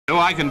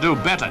I can do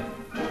better.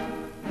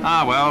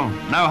 Ah, well,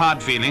 no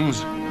hard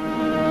feelings.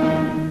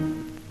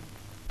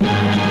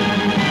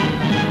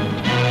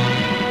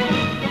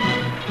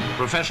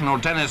 Professional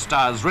tennis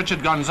stars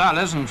Richard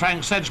Gonzales and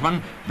Frank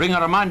Sedgman bring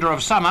a reminder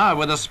of summer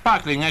with a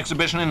sparkling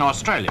exhibition in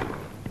Australia.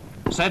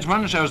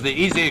 Sedgman shows the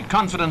easy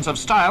confidence of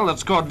style that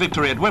scored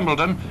victory at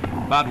Wimbledon,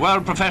 but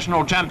world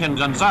professional champion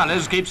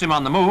Gonzales keeps him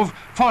on the move,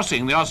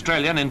 forcing the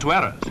Australian into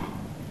errors.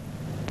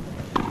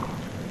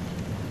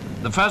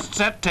 The first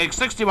set takes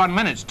 61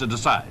 minutes to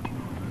decide.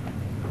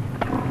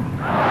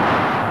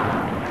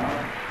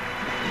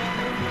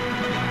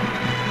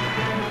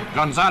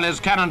 Gonzales'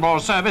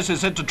 cannonball service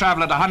is said to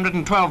travel at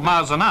 112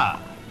 miles an hour.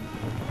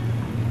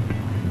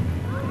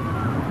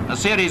 A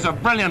series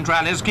of brilliant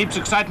rallies keeps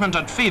excitement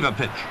at fever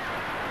pitch.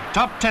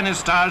 Top tennis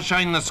stars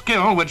showing the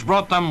skill which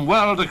brought them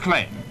world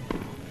acclaim.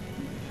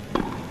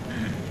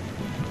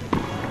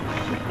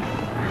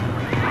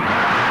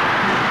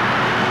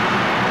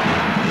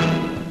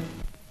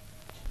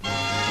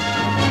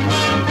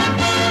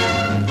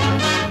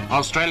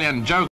 Australian Joe